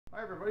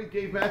Hi everybody,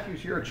 Dave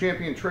Matthews here at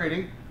Champion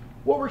Trading.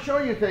 What we're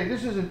showing you today,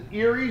 this is an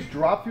Eriez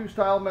drop-through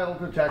style metal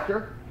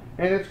detector,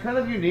 and it's kind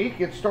of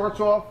unique. It starts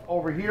off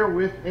over here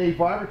with a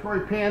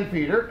vibratory pan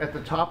feeder at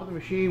the top of the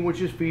machine, which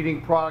is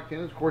feeding product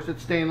in. Of course,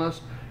 it's stainless.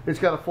 It's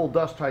got a full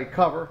dust-tight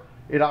cover.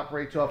 It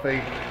operates off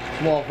a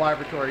small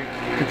vibratory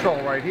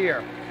control right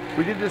here.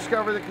 We did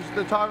discover that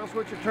the toggle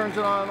switch that turns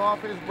it on and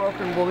off is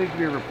broken, will need to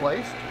be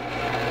replaced.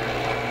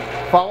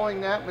 Following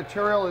that,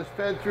 material is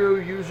fed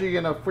through, usually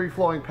in a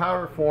free-flowing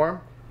powder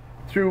form,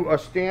 through a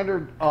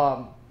standard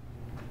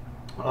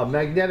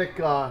magnetic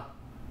bar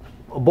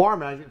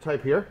magnet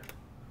type here.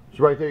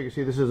 So right there you can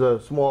see this is a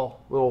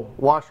small little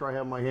washer I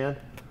have in my hand.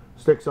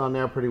 Sticks on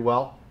there pretty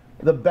well.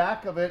 The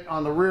back of it,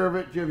 on the rear of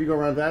it, Jim, if you go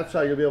around that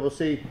side, you'll be able to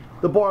see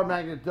the bar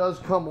magnet does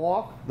come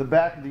off the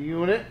back of the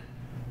unit.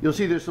 You'll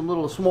see there's some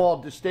little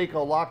small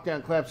Destaco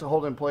lockdown clamps that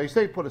hold it in place.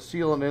 They put a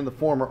sealant in, the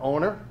former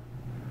owner.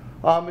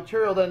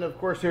 Material then, of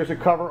course, there's a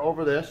cover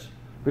over this.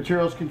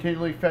 Material is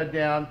continually fed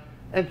down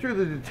and through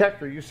the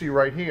detector you see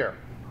right here.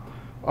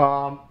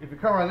 If you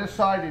come around this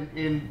side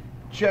in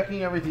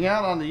checking everything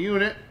out on the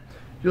unit,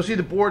 you'll see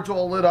the board's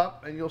all lit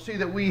up, and you'll see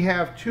that we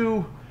have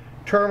two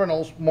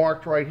terminals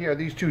marked right here,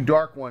 these two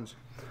dark ones.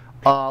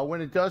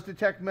 When it does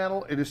detect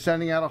metal, it is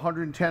sending out a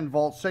 110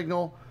 volt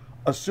signal.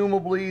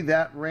 Assumably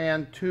that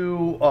ran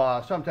to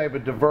some type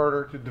of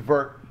diverter to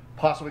divert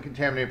possibly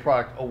contaminated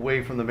product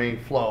away from the main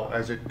flow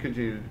as it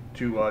continues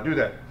to do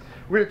that.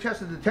 We're going to test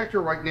the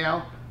detector right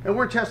now, and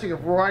we're testing a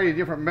variety of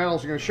different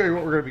metals. I'm going to show you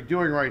what we're going to be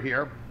doing right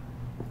here.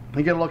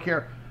 You get a look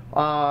here.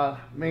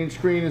 Main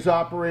screen is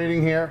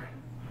operating here.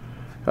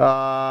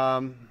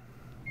 Back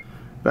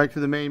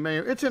to the main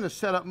menu. It's in a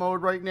setup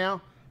mode right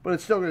now, but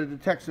it's still going to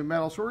detect some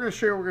metal. So we're going to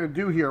show you what we're going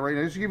to do here right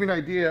now. Just to give you an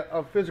idea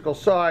of physical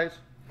size,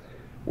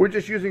 we're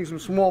just using some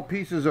small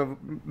pieces of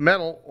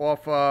metal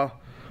off a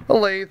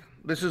lathe.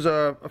 This is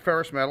a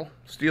ferrous metal,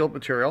 steel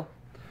material.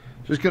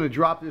 Just going to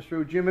drop this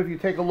through. Jim, if you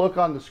take a look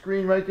on the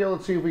screen right there,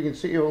 let's see if we can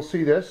see. You'll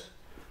see this.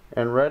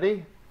 And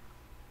ready?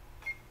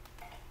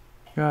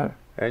 Got it.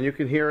 And you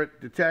can hear it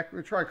detect. We're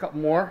going to try a couple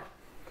more.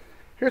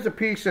 Here's a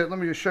piece that, let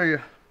me just show you.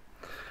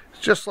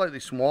 It's just slightly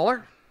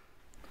smaller.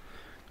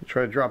 I'll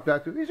try to drop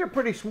that through. These are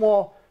pretty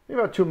small,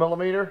 maybe about 2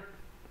 millimeter.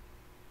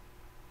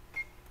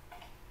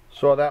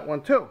 Saw that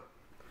one too.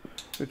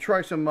 We'll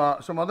try some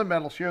other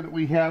metals here that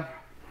we have.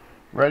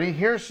 Ready?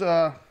 Here's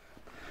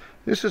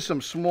this is some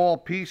small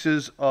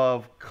pieces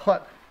of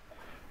cut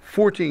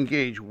 14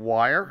 gauge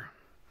wire.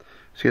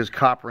 See, there's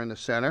copper in the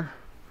center.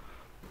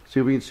 See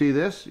if we can see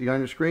this. You got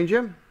on your screen,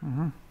 Jim?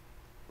 Mm-hmm.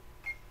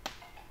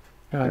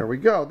 There we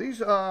go. These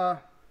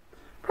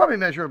probably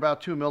measure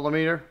about 2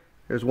 millimeter.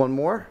 Here's one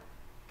more.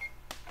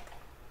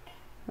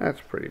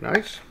 That's pretty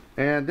nice.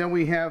 And then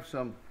we have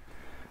some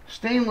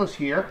stainless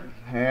here.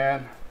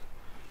 And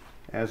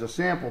as a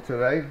sample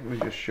today, let me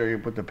just show you,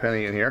 put the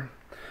penny in here.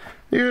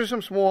 These are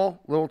some small,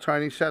 little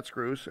tiny set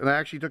screws, and I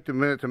actually took a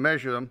minute to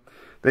measure them.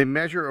 They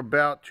measure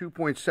about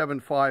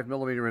 2.75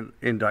 millimeter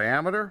in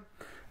diameter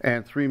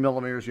and 3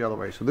 millimeters the other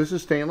way. So this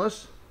is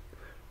stainless.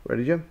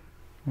 Ready, Jim?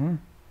 Mm.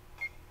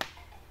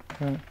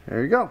 Okay.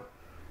 There you go.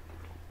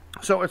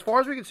 So as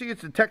far as we can see, it's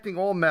detecting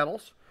all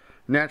metals.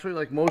 Naturally,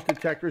 like most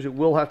detectors, it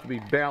will have to be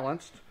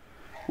balanced.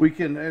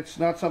 It's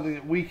not something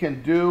that we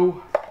can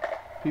do.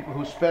 People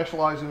who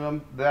specialize in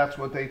them, that's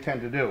what they tend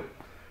to do.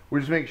 We're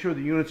just making sure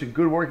the unit's in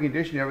good working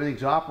condition,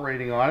 everything's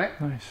operating on it.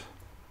 Nice.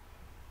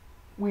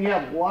 We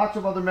have lots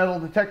of other metal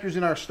detectors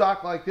in our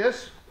stock like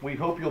this. We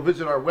hope you'll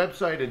visit our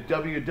website at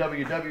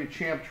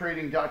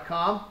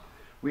www.champtrading.com.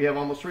 We have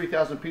almost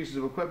 3,000 pieces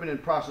of equipment in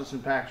process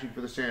and packaging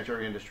for the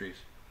sanitary industries.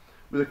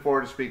 We look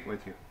forward to speaking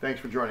with you. Thanks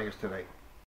for joining us today.